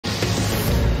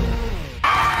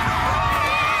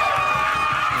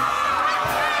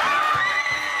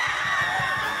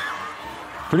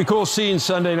Pretty cool scene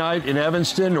Sunday night in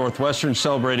Evanston. Northwestern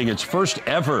celebrating its first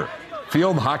ever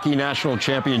field hockey national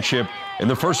championship and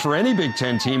the first for any Big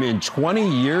Ten team in 20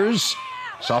 years.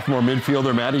 Sophomore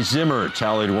midfielder Maddie Zimmer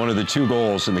tallied one of the 2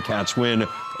 goals in the Cats' win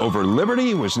over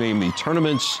Liberty, was named the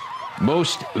tournament's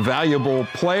most valuable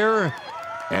player.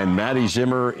 And Maddie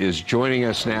Zimmer is joining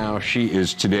us now. She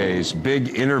is today's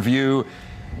big interview.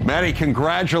 Maddie,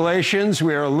 congratulations.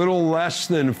 We are a little less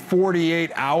than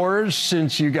 48 hours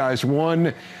since you guys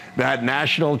won that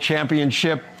national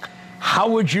championship. How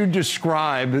would you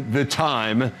describe the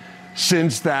time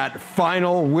since that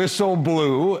final whistle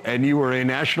blew and you were a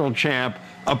national champ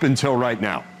up until right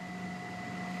now?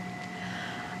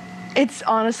 It's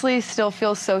honestly still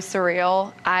feels so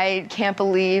surreal. I can't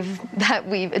believe that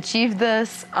we've achieved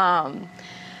this.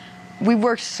 We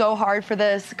worked so hard for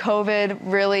this. COVID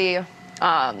really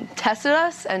tested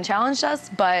us and challenged us,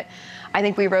 but I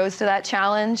think we rose to that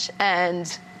challenge,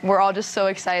 and we're all just so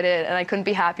excited, and I couldn't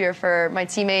be happier for my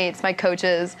teammates, my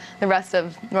coaches, the rest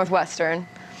of Northwestern.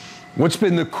 What's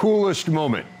been the coolest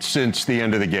moment since the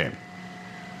end of the game?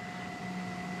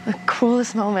 The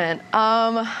coolest moment?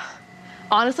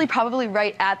 Honestly, probably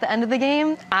right at the end of the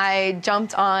game. I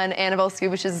jumped on Annabelle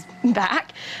Skubish's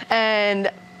back,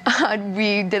 and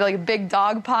we did like a big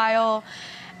dog pile.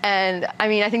 And I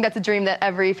mean, I think that's a dream that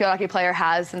every field hockey player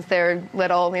has since they're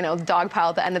little, dog pile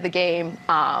at the end of the game.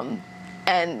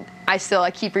 And I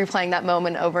keep replaying that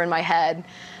moment over in my head.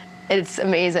 It's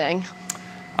amazing.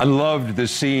 I loved the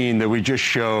scene that we just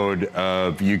showed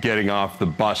of you getting off the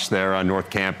bus there on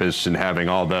North Campus and having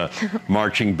all the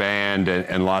marching band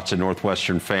and lots of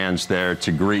Northwestern fans there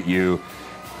to greet you.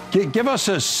 Give us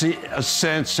a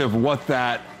sense of what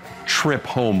that trip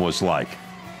home was like.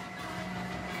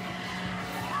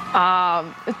 It's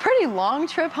a pretty long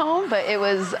trip home, but it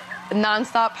was a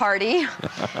nonstop party.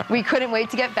 We couldn't wait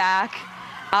to get back.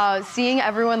 Seeing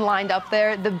everyone lined up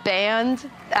there, the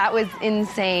band, that was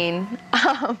insane.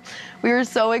 We were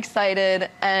so excited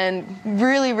and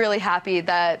really, really happy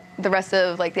that the rest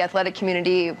of the athletic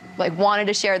community wanted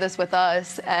to share this with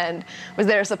us and was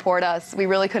there to support us. We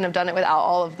really couldn't have done it without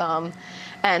all of them.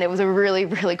 And it was a really,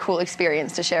 really cool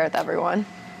experience to share with everyone.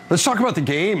 Let's talk about the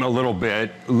game a little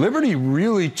bit. Liberty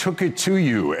really took it to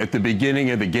you at the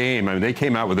beginning of the game. I mean, they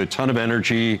came out with a ton of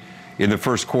energy in the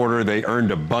first quarter. They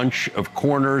earned a bunch of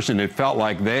corners, and it felt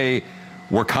like they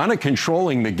were kind of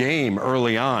controlling the game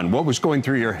early on. What was going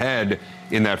through your head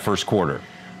in that first quarter?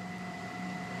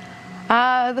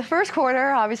 The first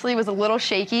quarter obviously was a little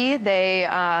shaky. They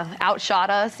outshot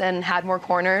us and had more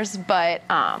corners, but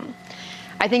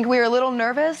I think we were a little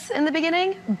nervous in the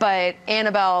beginning, but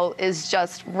Annabelle is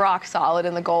just rock solid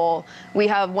in the goal. We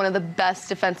have one of the best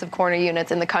defensive corner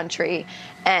units in the country,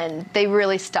 and they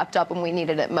really stepped up when we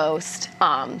needed it most.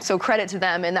 So credit to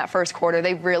them in that first quarter.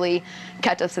 They really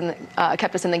kept us in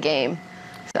the game.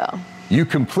 So you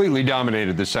completely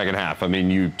dominated the second half. I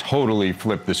mean, you totally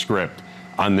flipped the script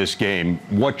on this game.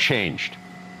 What changed?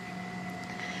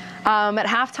 At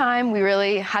halftime, we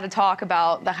really had to talk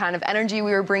about the kind of energy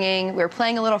we were bringing. We were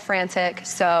playing a little frantic,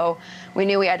 so we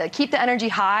knew we had to keep the energy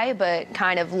high, but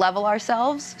kind of level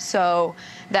ourselves so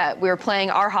that we were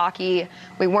playing our hockey.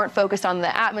 We weren't focused on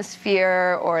the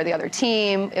atmosphere or the other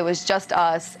team. It was just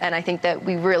us, and I think that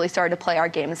we really started to play our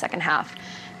game in the second half.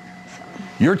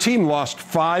 Your team lost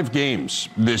 5 games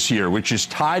this year, which is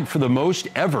tied for the most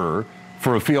ever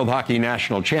for a field hockey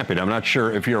national champion. I'm not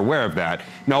sure if you're aware of that.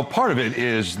 Now, part of it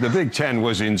is the Big Ten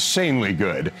was insanely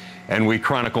good, and we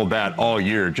chronicled that all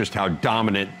year, just how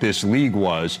dominant this league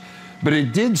was. But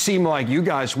it did seem like you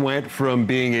guys went from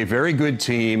being a very good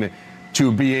team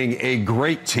to being a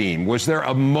great team. Was there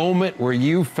a moment where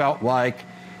you felt like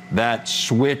that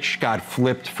switch got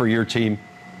flipped for your team?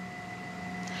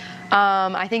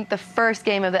 I think the first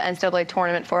game of the NCAA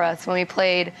tournament for us, when we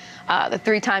played the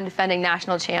 3-time defending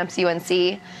national champs,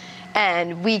 UNC,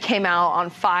 and we came out on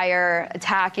fire,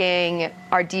 attacking.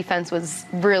 Our defense was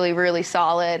really, really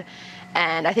solid.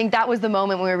 And I think that was the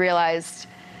moment when we realized,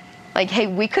 hey,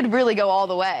 we could really go all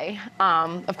the way.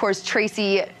 Of course,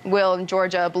 Tracy, Will, and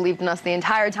Georgia believed in us the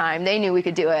entire time. They knew we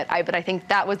could do it. But I think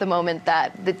that was the moment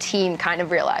that the team kind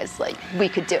of realized, we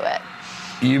could do it.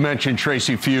 You mentioned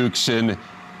Tracy Fuchs, and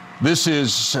this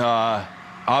is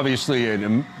obviously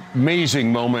an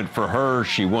amazing moment for her.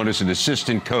 She won as an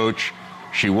assistant coach.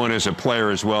 She won as a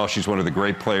player as well. She's one of the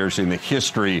great players in the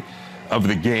history of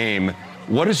the game.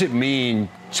 What does it mean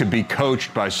to be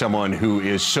coached by someone who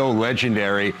is so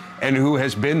legendary and who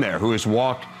has been there, who has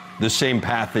walked the same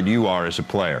path that you are as a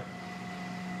player?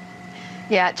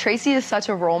 Yeah, Tracy is such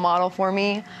a role model for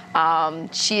me.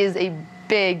 She is a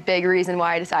big, big reason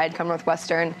why I decided to come to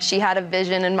Northwestern. She had a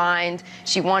vision in mind.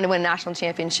 She wanted to win a national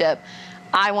championship.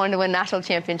 I wanted to win a national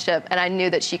championship, and I knew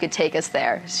that she could take us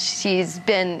there. She's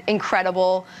been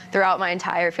incredible throughout my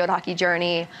entire field hockey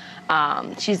journey.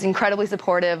 She's incredibly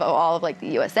supportive of all of like the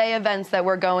USA events that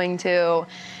we're going to,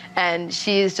 and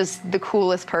she's just the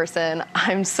coolest person.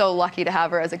 I'm so lucky to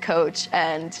have her as a coach,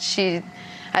 and she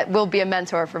will be a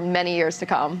mentor for many years to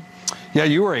come. Yeah,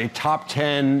 you were a top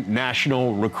 10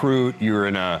 national recruit. You were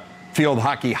in a field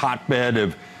hockey hotbed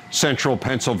of central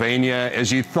Pennsylvania.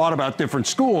 As you thought about different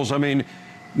schools, I mean,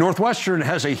 Northwestern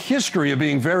has a history of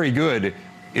being very good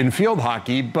in field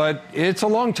hockey, but it's a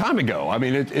long time ago. I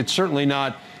mean, it's certainly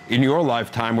not in your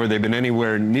lifetime where they've been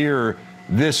anywhere near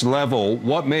this level.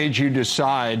 What made you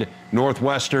decide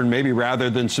Northwestern, maybe rather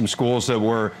than some schools that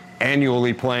were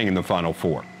annually playing in the Final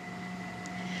Four?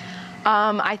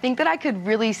 I think that I could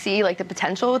really see like the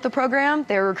potential with the program.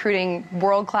 They were recruiting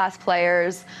world-class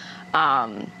players.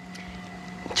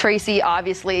 Tracy,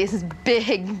 obviously, is a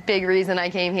big, big reason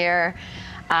I came here.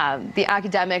 The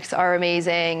academics are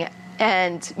amazing,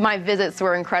 and my visits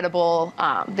were incredible.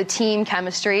 The team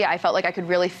chemistry, I felt like I could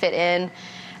really fit in.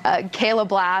 Kayla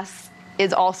Blass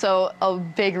is also a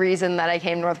big reason that I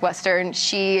came to Northwestern.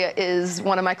 She is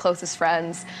one of my closest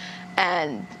friends,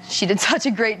 and she did such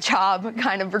a great job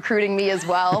kind of recruiting me as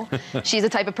well. She's the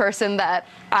type of person that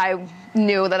I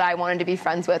knew that I wanted to be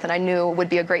friends with, and I knew would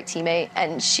be a great teammate,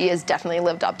 and she has definitely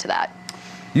lived up to that.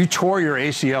 You tore your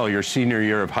ACL your senior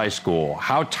year of high school.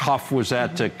 How tough was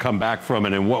that to come back from,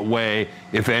 and in what way,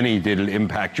 if any, did it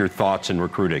impact your thoughts in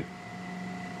recruiting?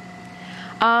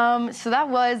 So that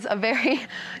was a very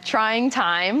trying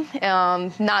time.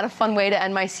 Not a fun way to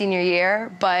end my senior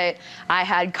year, but I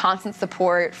had constant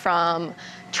support from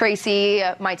Tracy,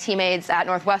 my teammates at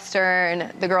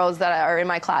Northwestern, the girls that are in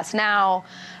my class now.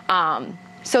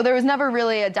 So there was never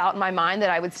really a doubt in my mind that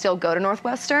I would still go to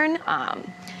Northwestern.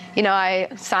 You know, I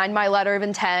signed my letter of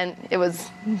intent. It was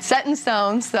set in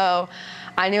stone, so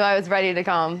I knew I was ready to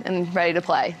come and ready to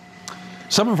play.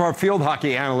 Some of our field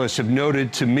hockey analysts have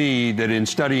noted to me that in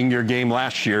studying your game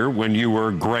last year, when you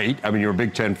were great, I mean, you were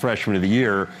Big Ten Freshman of the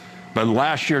Year, but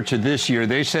last year to this year,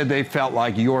 they said they felt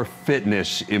like your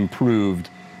fitness improved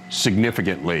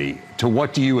significantly. To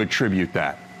what do you attribute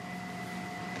that?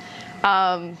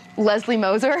 Leslie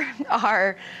Moser,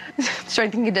 our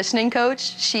strength and conditioning coach,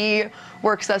 she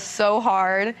works us so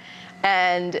hard,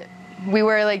 and we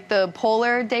wear like the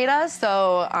polar data,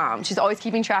 so she's always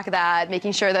keeping track of that,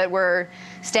 making sure that we're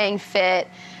staying fit.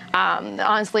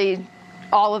 Honestly,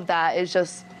 all of that is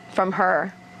just from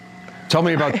her. Tell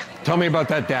me about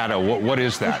that data. What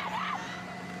is that?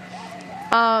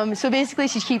 So basically,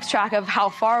 she keeps track of how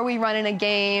far we run in a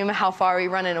game, how far we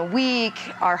run in a week,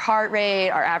 our heart rate,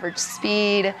 our average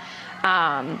speed.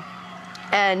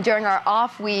 And during our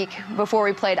off week, before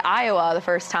we played Iowa the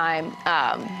first time,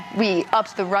 we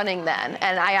upped the running then.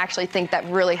 And I actually think that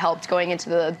really helped going into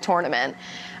the tournament.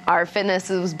 Our fitness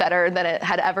was better than it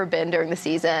had ever been during the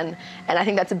season. And I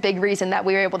think that's a big reason that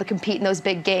we were able to compete in those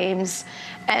big games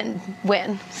and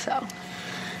win. So,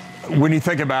 when you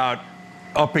think about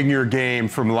upping your game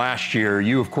from last year,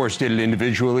 you, of course, did it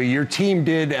individually. Your team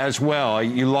did as well.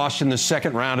 You lost in the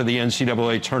second round of the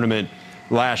NCAA tournament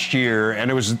last year, and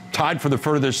it was tied for the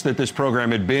furthest that this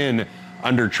program had been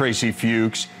under Tracy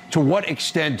Fuchs. To what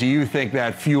extent do you think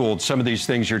that fueled some of these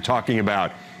things you're talking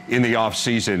about in the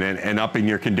offseason and upping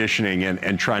your conditioning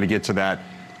and trying to get to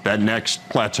that next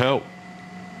plateau?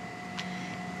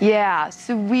 Yeah,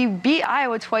 so we beat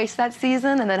Iowa twice that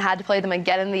season and then had to play them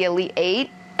again in the Elite Eight,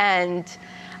 and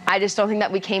I just don't think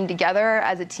that we came together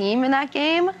as a team in that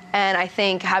game, and I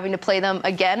think having to play them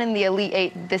again in the Elite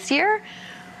Eight this year,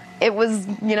 it was,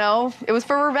 you know, it was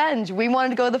for revenge. We wanted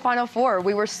to go to the Final Four.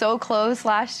 We were so close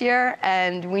last year,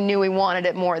 and we knew we wanted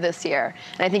it more this year.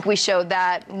 And I think we showed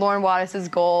that. Lauren Wattis'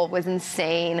 goal was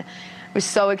insane. It was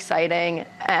so exciting,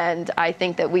 and I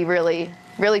think that we really,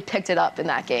 really picked it up in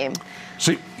that game.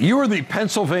 So you were the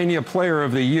Pennsylvania Player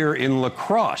of the Year in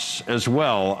lacrosse as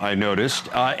well, I noticed.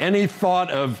 Any thought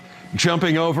of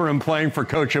jumping over and playing for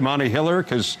Coach Imani Hiller?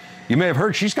 Because you may have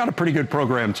heard she's got a pretty good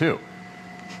program, too.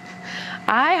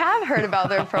 I have heard about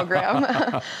their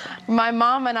program. My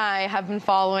mom and I have been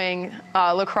following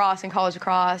lacrosse and college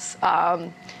lacrosse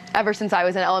ever since I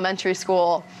was in elementary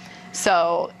school.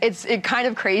 So it's kind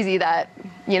of crazy that,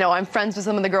 you know, I'm friends with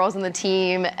some of the girls on the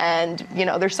team, and, you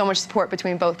know, there's so much support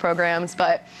between both programs.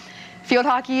 But field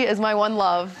hockey is my one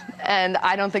love, and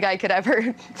I don't think I could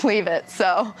ever leave it.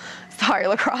 So sorry,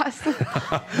 lacrosse.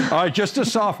 All right, just a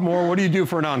sophomore, what do you do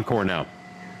for an encore now?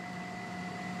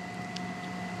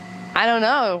 I don't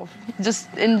know,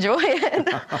 just enjoy it.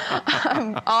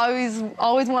 I'm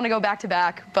always want to go back to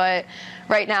back, but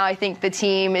right now I think the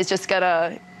team is just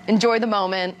gonna enjoy the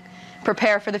moment,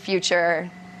 prepare for the future,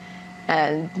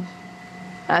 and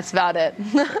that's about it.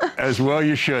 As well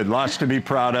you should. Lots to be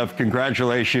proud of.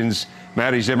 Congratulations,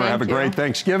 Maddie Zimmer. Have a great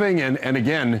Thanksgiving, and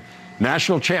again,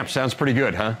 national champ sounds pretty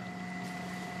good, huh?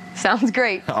 Sounds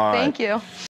great. All right. Thank you.